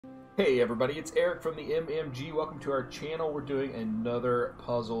Hey everybody, it's Eric from the MMG. Welcome to our channel. We're doing another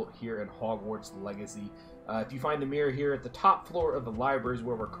puzzle here in Hogwarts Legacy. If you find the mirror here at the top floor of the library is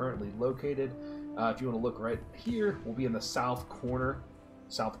where we're currently located. If you want to look right here, we'll be in the southwest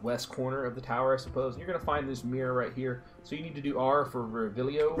corner of the tower, I suppose. You're going to find this mirror right here. So you need to do R for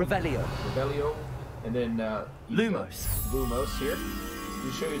Revelio. Revelio. And then Lumos. Lumos here.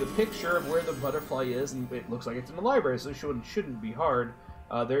 To show you the picture of where the butterfly is, and it looks like it's in the library, so it shouldn't be hard.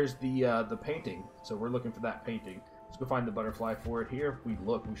 There's the painting, so we're looking for that painting. Let's go find the butterfly for it here. We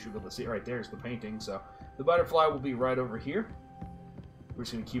should be able to see it right there. Is the painting. So the butterfly will be right over here. We're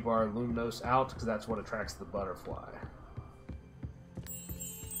just going to keep our Lumos out because that's what attracts the butterfly.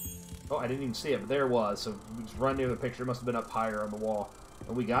 Oh, I didn't even see it, but there it was. So we just run near the picture. It must have been up higher on the wall.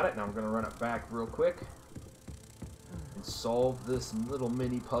 And we got it. Now we're going to run it back real quick and solve this little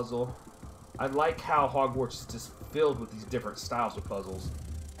mini puzzle. I like how Hogwarts is just filled with these different styles of puzzles.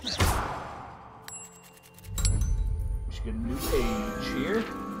 We should get a new page here.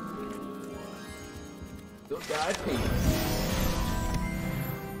 Field guide page.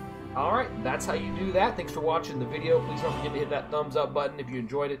 Alright, that's how you do that. Thanks for watching the video. Please don't forget to hit that thumbs up button if you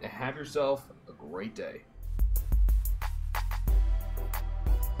enjoyed it, and have yourself a great day.